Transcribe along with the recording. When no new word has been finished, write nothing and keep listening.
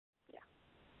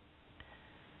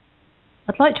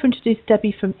I'd like to introduce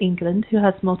Debbie from England, who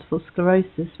has multiple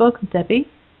sclerosis. Welcome, Debbie.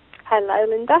 Hello,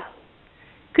 Linda.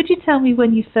 Could you tell me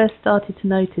when you first started to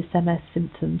notice MS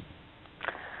symptoms?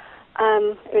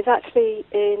 It was actually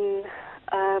in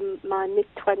my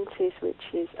mid-20s, which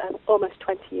is almost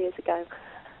 20 years ago,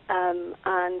 and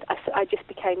I just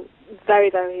became very,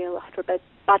 very ill after a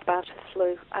bad bout of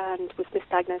flu and was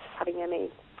misdiagnosed as having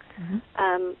ME.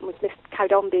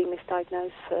 Carried on being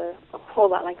misdiagnosed for all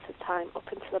that length of time, up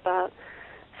until about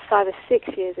 5 or 6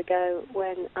 years ago,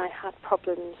 when I had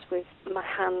problems with my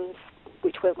hands,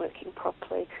 which weren't working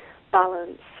properly,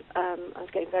 balance. I was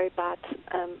getting very bad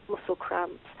muscle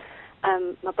cramps.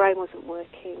 My brain wasn't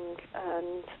working,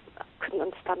 and I couldn't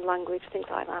understand language, things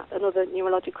like that, and other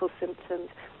neurological symptoms.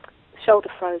 Shoulder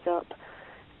froze up,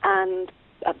 and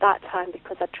at that time,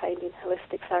 because I trained in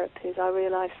holistic therapies, I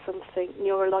realised something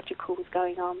neurological was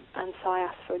going on, and so I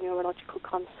asked for a neurological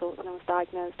consult, and I was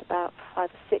diagnosed about 5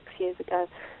 or 6 years ago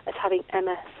as having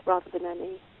MS rather than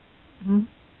ME. Mm-hmm.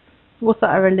 Was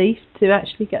that a relief to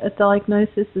actually get a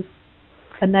diagnosis as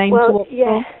a name to what?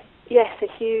 Yes, a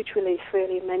huge relief,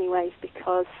 really, in many ways,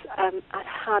 because I'd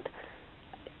had,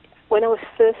 when I was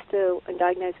first ill and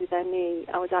diagnosed with ME,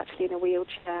 I was actually in a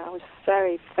wheelchair. I was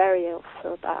very, very ill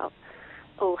for about,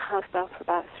 housebound for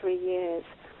about 3 years.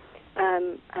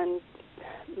 And I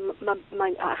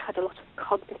had a lot of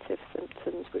cognitive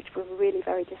symptoms, which were really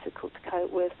very difficult to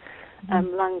cope with,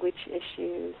 language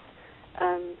issues,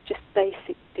 just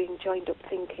basic doing joined-up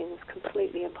thinking was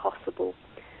completely impossible.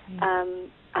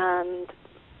 And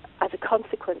as a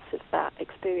consequence of that,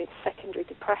 experienced secondary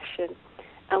depression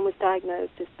and was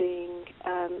diagnosed as being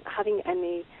having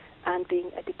ME and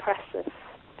being a depressive,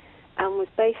 and was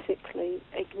basically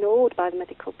ignored by the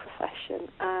medical profession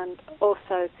and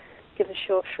also given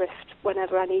short shrift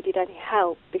whenever I needed any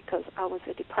help because I was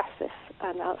a depressive,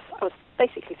 and I was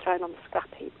basically thrown on the scrap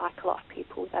heap like a lot of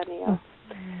people with ME are.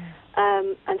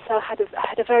 And so I had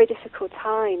a very difficult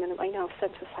time, and I was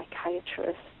sent to a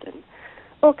psychiatrist and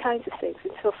all kinds of things,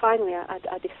 until finally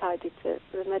I decided that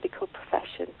the medical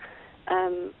profession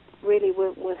really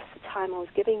weren't worth the time I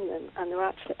was giving them, and there were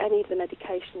actually any of the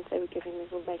medications they were giving me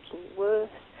were making me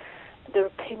worse. Their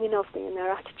opinion of me and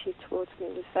their attitude towards me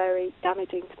was very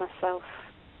damaging to my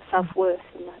self-worth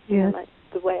and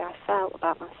the way I felt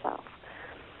about myself.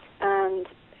 And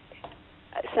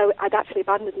so I'd actually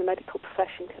abandoned the medical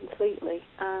profession completely,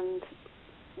 and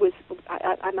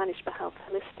I managed my health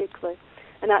holistically,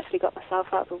 and actually got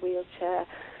myself out of the wheelchair,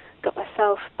 got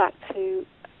myself back to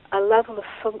a level of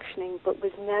functioning, but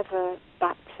was never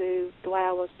back to the way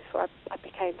I was before I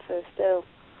became first ill.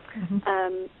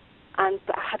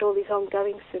 But I had all these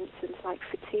ongoing symptoms like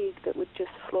fatigue that would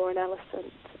just floor an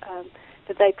elephant,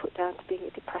 that they put down to being a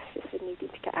depressive and needing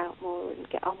to get out more and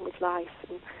get on with life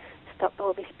and stop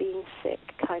all this being sick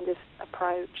kind of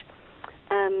approach.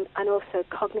 And also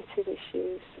cognitive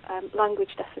issues,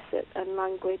 language deficit and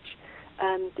language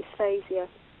dysphasia,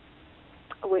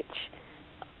 which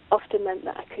often meant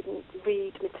that I couldn't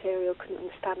read material, couldn't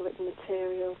understand written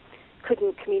material,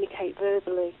 couldn't communicate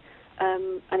verbally,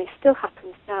 and it still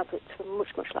happens now, but to a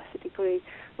much, much lesser degree.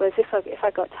 Whereas if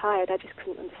I got tired, I just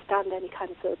couldn't understand any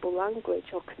kind of verbal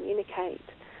language or communicate,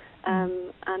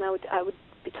 and I would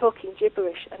be talking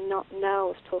gibberish and not know I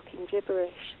was talking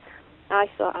gibberish. I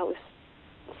thought I was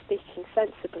speaking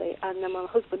sensibly, and then my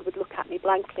husband would look at me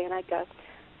blankly, and I'd go,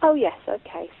 "Oh yes,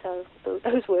 okay, so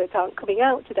those words aren't coming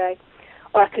out today."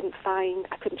 Or I couldn't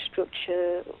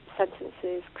structure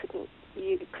sentences, couldn't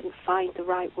find the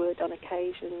right word on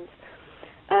occasions.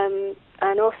 And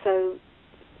also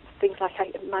things like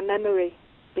my memory,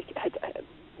 which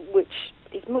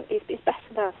is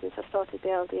better now since I started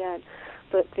the LDN,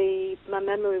 but my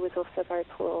memory was also very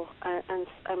poor, and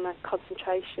my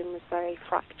concentration was very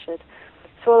fractured.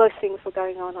 So all those things were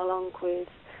going on, along with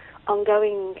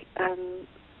ongoing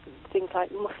things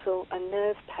like muscle and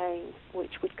nerve pain,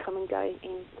 which would come and go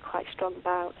in quite strong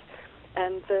bouts,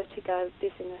 vertigo,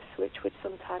 dizziness, which would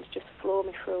sometimes just floor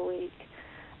me for a week,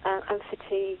 and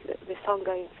fatigue, this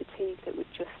ongoing fatigue that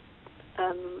would just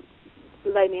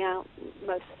lay me out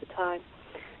most of the time.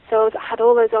 So I had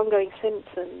all those ongoing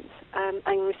symptoms,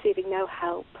 and receiving no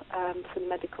help from the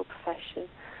medical profession.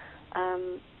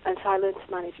 And so I learned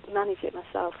to manage it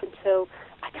myself until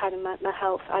I kind of my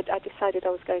health. I decided I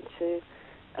was going to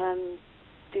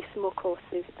do some more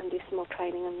courses and do some more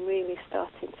training and really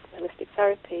start into holistic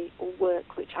therapy or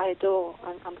work, which I adore.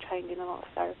 I'm trained in a lot of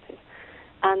therapies.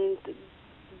 And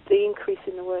the increase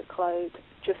in the workload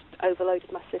just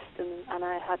overloaded my system, and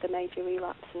I had a major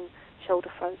relapse, and shoulder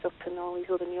froze up, and all these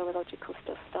other neurological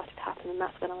stuff started to happen, and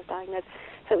that's when I was diagnosed.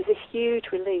 So it was a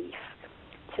huge relief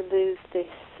to lose this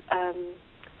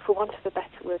for want of a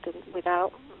better word and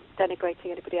without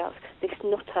denigrating anybody else, this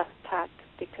nutter tag,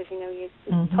 because, you know,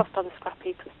 you're tossed on the scrap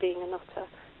heap as being a nutter,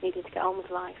 needing to get on with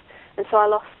life. And so I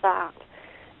lost that.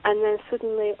 And then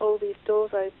suddenly all these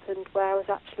doors opened where I was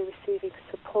actually receiving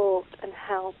support and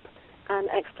help and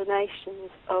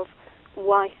explanations of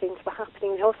why things were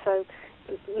happening. It also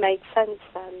made sense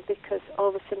then, because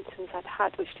all the symptoms I'd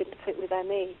had, which didn't fit with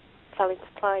ME, fell into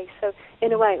place. So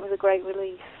in a way it was a great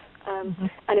relief.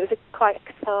 And it was quite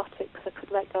cathartic, because I could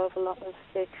let go of a lot of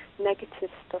the negative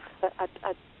stuff that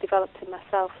I'd developed in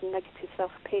myself, and negative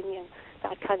self-opinion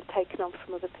that I'd kind of taken on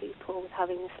from other people with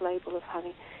having this label of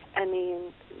having ME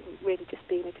and really just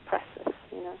being a depressive,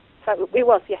 you know. So it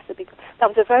was, yes, a big... That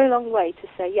was a very long way to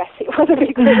say, yes, it was a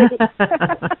big relief.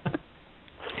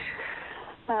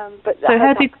 But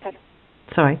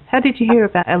so how did you hear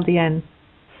about LDN?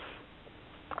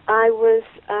 I was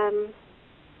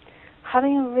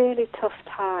having a really tough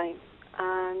time,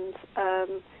 and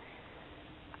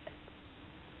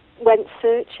went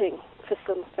searching for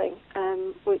something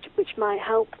which might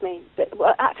help me. But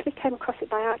I actually came across it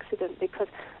by accident, because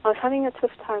I was having a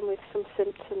tough time with some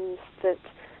symptoms that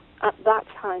at that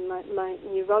time my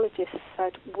neurologist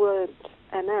said weren't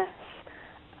MS.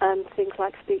 Things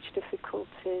like speech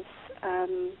difficulties,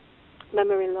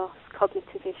 memory loss,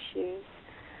 cognitive issues.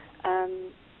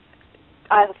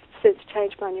 I have since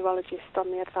changed my neurologist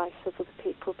on the advice of other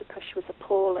people, because she was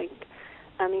appalling.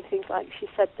 I mean, things like, she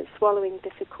said that swallowing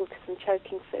difficulties and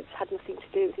choking fits had nothing to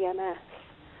do with the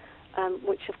MS,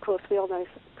 which of course we all know is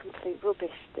complete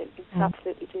rubbish. It's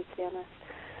absolutely due to the MS.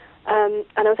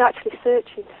 And I was actually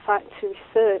searching to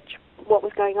research what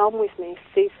was going on with me if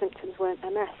these symptoms weren't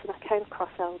MS, and I came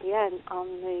across LDN on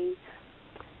the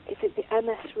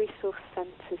MS Resource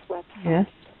Centre's website. Yes.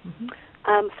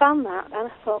 Found that, and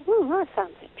I thought, that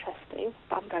sounds interesting,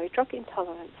 but I'm very drug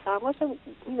intolerant, so I wasn't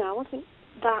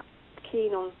that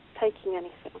keen on taking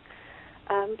anything.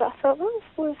 But I thought,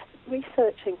 it's worth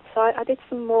researching. So I did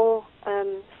some more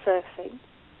surfing,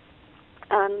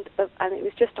 and it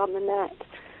was just on the net.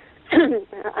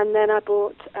 And then I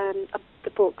bought the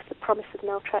book, The Promise of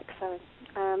Naltrexone,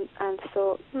 and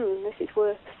thought, this is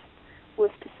worth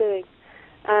pursuing.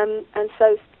 And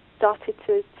so started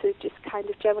to just kind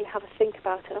of generally have a think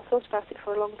about it. I thought about it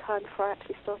for a long time before I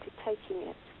actually started taking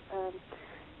it.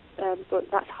 But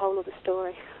that's a whole other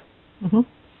story.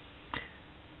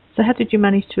 So how did you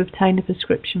manage to obtain a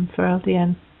prescription for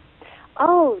LDN?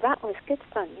 Oh, that was good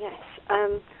fun, yes.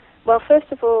 Well,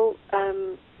 first of all,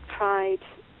 tried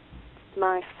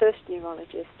my first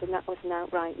neurologist, and that was an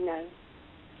outright no.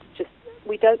 Just,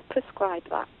 we don't prescribe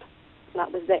that.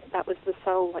 That was it. That was the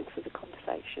sole length of the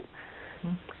conversation.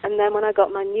 And then when I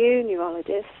got my new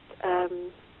neurologist,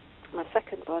 my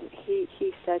second one, he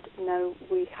said, no,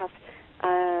 we have,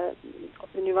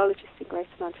 the neurologists in Greater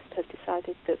Manchester have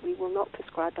decided that we will not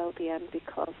prescribe LDN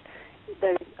because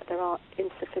there are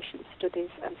insufficient studies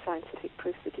and scientific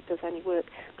proof that it does any work.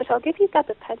 But I'll give you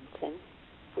gabapentin,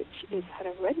 which is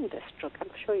a horrendous drug.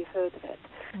 I'm sure you've heard of it.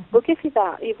 We'll give you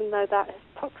that, even though that has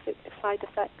toxic side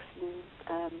effects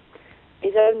and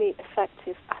is only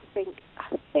effective, I think,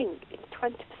 in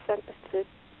 20% of the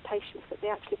patients that they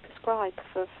actually prescribe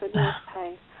for nerve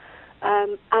pain.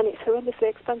 And it's horrendously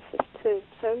expensive too.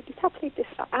 So you'd happily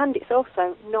decide. And it's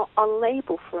also not on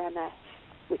label for MS,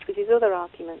 which was his other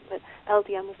argument, that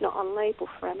LDN was not on label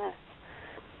for MS.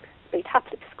 But he'd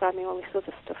happily prescribe me all this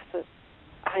other stuff that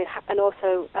and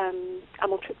also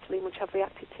amitriptyline, which I've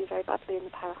reacted to very badly in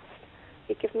the past.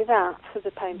 He'd give me that for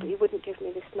the pain, but he wouldn't give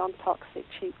me this non-toxic,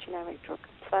 cheap, generic drug.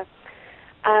 So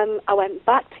I went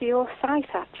back to your site,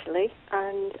 actually,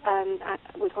 and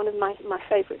it was one of my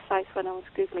favourite sites when I was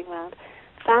Googling around.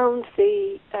 Found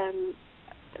there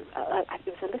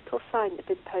was a little sign that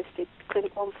had been posted,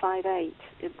 Clinic 158,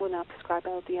 it will now prescribe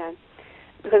LDN,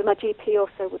 because my GP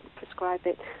also wouldn't prescribe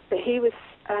it. But he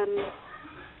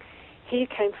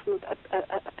came from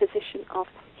a position of,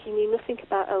 he knew nothing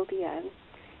about LDN.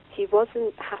 He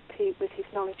wasn't happy with his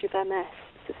knowledge of MS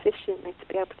sufficiently to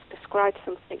be able to prescribe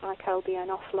something like LDN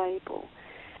off-label,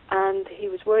 and he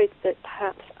was worried that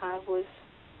perhaps I was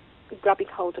grabbing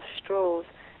hold of straws,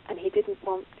 and he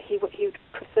would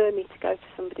prefer me to go to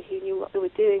somebody who knew what they were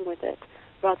doing with it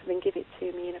rather than give it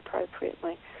to me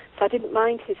inappropriately. So I didn't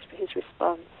mind his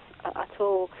response at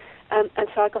all, and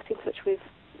so I got in touch with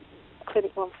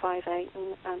Clinic 158,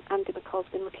 and Andy McCall's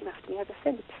been looking after me ever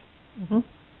since.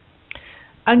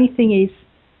 Only thing is,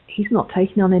 he's not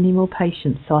taking on any more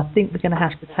patients, so I think we're going to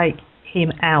have to take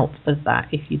him out of that,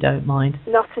 if you don't mind.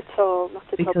 Not at all,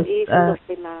 because, but he's a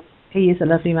lovely man. He is a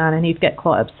lovely man, and he'd get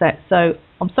quite upset. So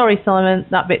I'm sorry, Simon,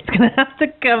 that bit's going to have to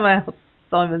come out.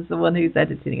 Simon's the one who's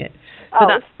editing it, so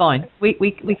that's fine. We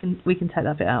can take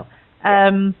that bit out.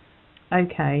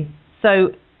 Okay, so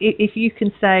if you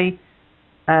can say,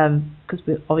 because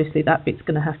obviously that bit's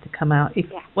going to have to come out.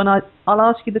 When I'll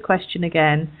ask you the question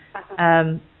again,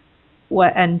 and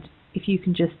if you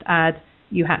can just add,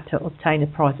 you had to obtain a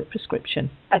private prescription.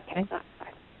 Okay. That's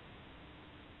fine.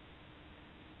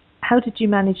 How did you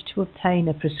manage to obtain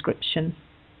a prescription?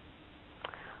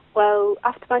 Well,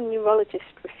 after my neurologist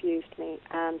refused me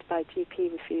and my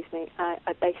GP refused me,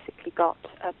 I basically got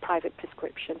a private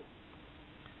prescription.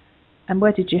 And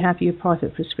where did you have your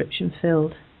private prescription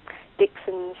filled?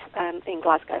 Dixon's in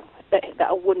Glasgow. They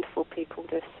are wonderful people,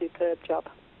 do a superb job.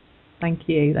 Thank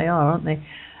you. They are, aren't they?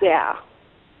 Yeah.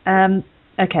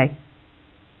 Okay.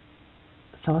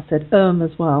 So I said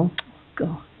as well.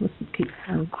 God, mustn't keep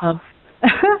saying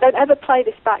Don't ever play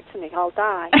this back to me, I'll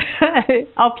die.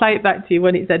 I'll play it back to you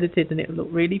when it's edited and it'll look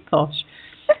really posh.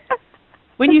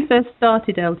 When you first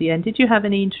started LDN, did you have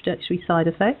any introductory side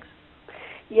effects?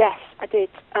 Yes, I did.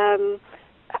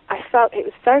 I felt it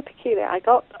was very peculiar. I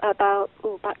got about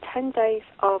 10 days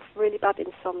of really bad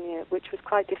insomnia, which was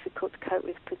quite difficult to cope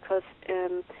with because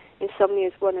insomnia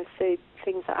is one of the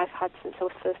things that I've had since I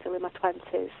was first in my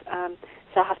 20s.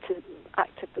 So I have to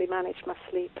actively manage my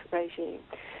sleep regime.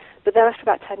 But then after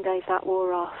about 10 days, that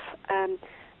wore off. And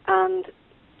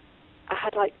I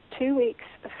had like 2 weeks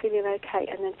of feeling okay,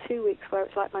 and then 2 weeks where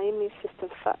it was like my immune system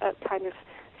kind of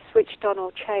switched on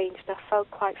or changed. I felt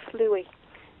quite fluey.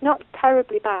 Not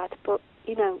terribly bad, but,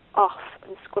 off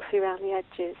and scruffy around the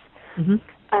edges. Mm-hmm.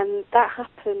 And that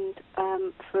happened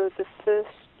for the first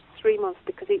 3 months,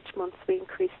 because each month we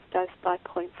increased the dose by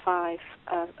 0.5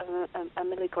 a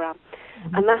milligram.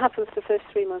 Mm-hmm. And that happened for the first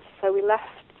 3 months. So we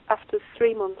left, after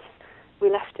 3 months, we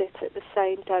left it at the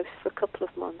same dose for a couple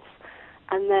of months.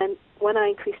 And then when I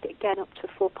increased it again up to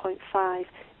 4.5,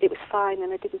 it was fine,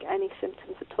 and I didn't get any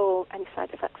symptoms at all, any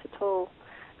side effects at all.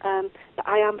 But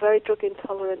I am very drug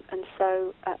intolerant, and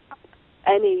so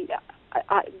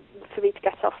for me to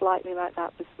get off lightly like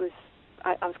that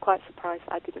I was quite surprised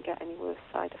that I didn't get any worse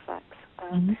side effects.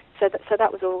 Mm-hmm. So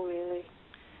that was all really.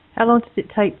 How long did it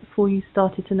take before you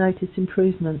started to notice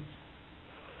improvements?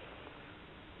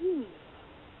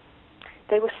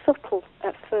 They were subtle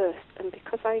at first, and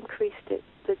because I increased it,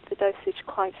 the dosage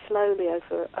quite slowly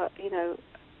over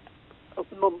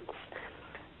months.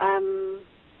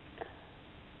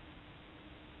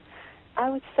 I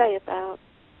would say about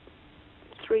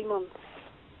 3 months,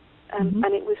 Mm-hmm.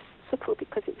 and it was subtle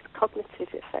because it was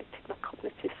cognitive. It affected my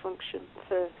cognitive function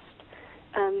first,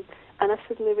 and I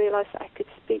suddenly realised that I could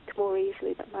speak more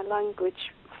easily, that my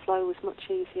language flow was much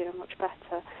easier and much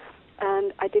better,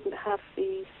 and I didn't have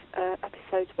these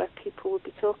episodes where people would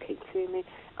be talking to me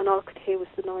and all I could hear was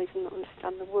the noise and not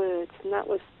understand the words, and that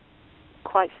was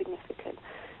quite significant.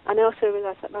 And I also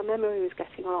realised that my memory was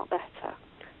getting a lot better,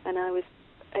 and I was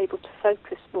able to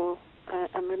focus more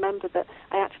and remember that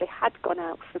I actually had gone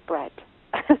out for bread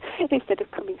instead of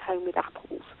coming home with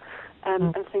apples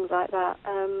and things like that.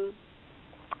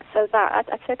 So that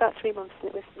I'd say about 3 months, and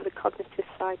it was the cognitive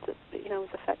side that was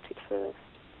affected first.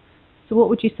 So what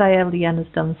would you say LDN has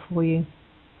done for you?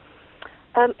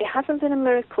 It hasn't been a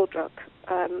miracle drug,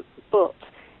 but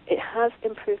it has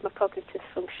improved my cognitive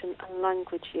function and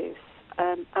language use,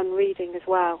 and reading as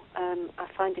well. I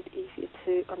find it easier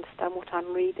to understand what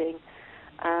I'm reading,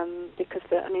 because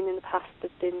in the past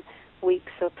there've been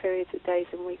weeks or periods of days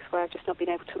and weeks where I've just not been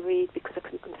able to read because I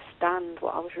couldn't understand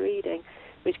what I was reading,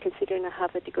 which, considering I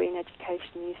have a degree in education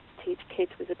and used to teach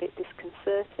kids, was a bit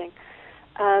disconcerting.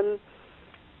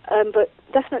 But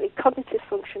definitely cognitive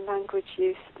function, language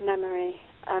use, memory,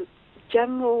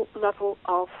 general level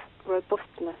of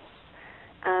robustness,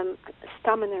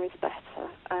 stamina is better.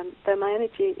 Though my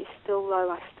energy is still low,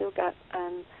 I still get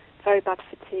very bad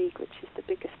fatigue, which is the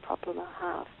biggest problem I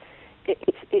have.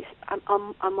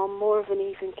 I'm on more of an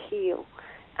even keel,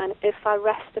 and if I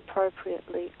rest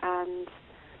appropriately and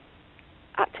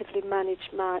actively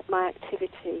manage my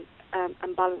activity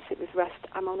and balance it with rest,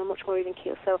 I'm on a much more even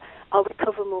keel. So I'll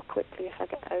recover more quickly if I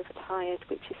get overtired,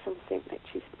 which is something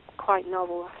which is quite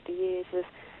novel after years of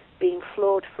being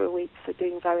floored for a week for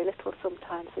doing very little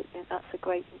sometimes. That's a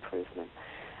great improvement.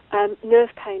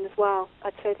 Nerve pain as well.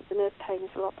 I'd say that the nerve pain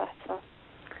is a lot better.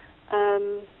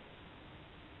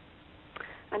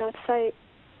 And I'd say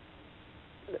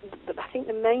I think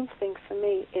the main thing for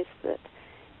me is that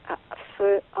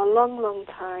for a long, long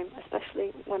time,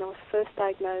 especially when I was first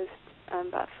diagnosed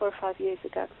about 4 or 5 years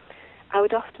ago, I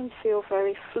would often feel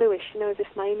very fluish, as if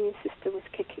my immune system was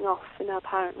kicking off for no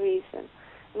apparent reason.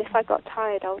 And if I got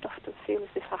tired, I would often feel as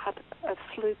if I had a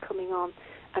flu coming on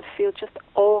and feel just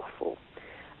awful.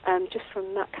 just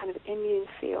from that kind of immune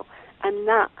feel. And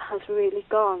that has really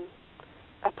gone,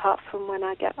 apart from when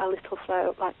I get a little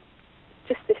flare-up, like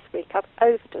just this week. I've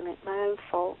overdone it, my own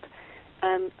fault,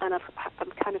 and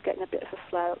I'm kind of getting a bit of a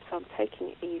flare-up, so I'm taking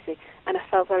it easy. And I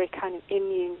felt very kind of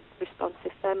immune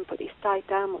responsive then, but it's died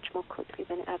down much more quickly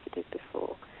than it ever did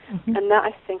before. Mm-hmm. And that,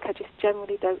 I think, I just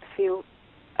generally don't feel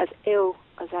as ill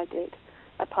as I did,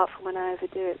 apart from when I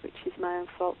overdo it, which is my own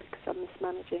fault because I'm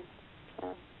mismanaging.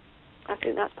 So I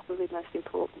think that's probably the most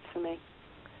important for me.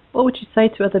 What would you say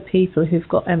to other people who've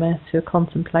got MS who are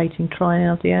contemplating trying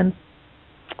LDN?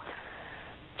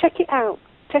 Check it out.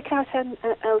 Check out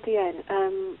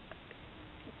LDN.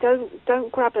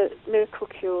 Don't grab at miracle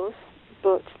cures,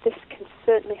 but this can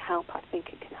certainly help. I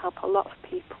think it can help a lot of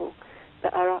people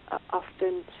that are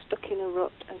often stuck in a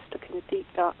rut and stuck in a deep,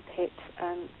 dark pit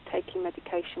and taking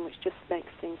medication which just makes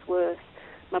things worse.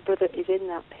 My brother is in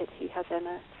that pit. He has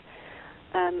MS,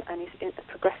 and he's in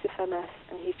a progressive MS,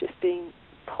 and he's just being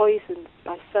poisoned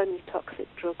by so many toxic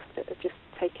drugs that are just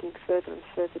taking him further and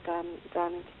further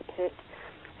down into the pit.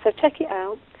 So check it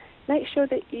out. Make sure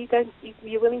that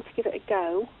you're willing to give it a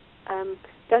go.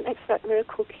 Don't expect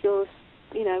miracle cures,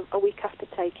 a week after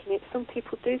taking it. Some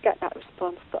people do get that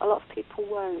response, but a lot of people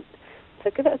won't. So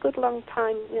give it a good long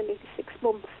time, maybe 6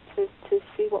 months to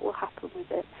see what will happen with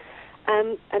it.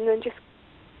 And then just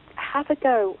have a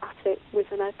go at it with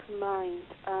an open mind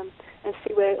and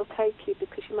see where it'll take you,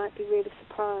 because you might be really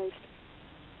surprised.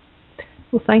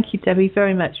 Well, thank you, Debbie,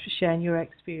 very much for sharing your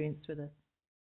experience with us.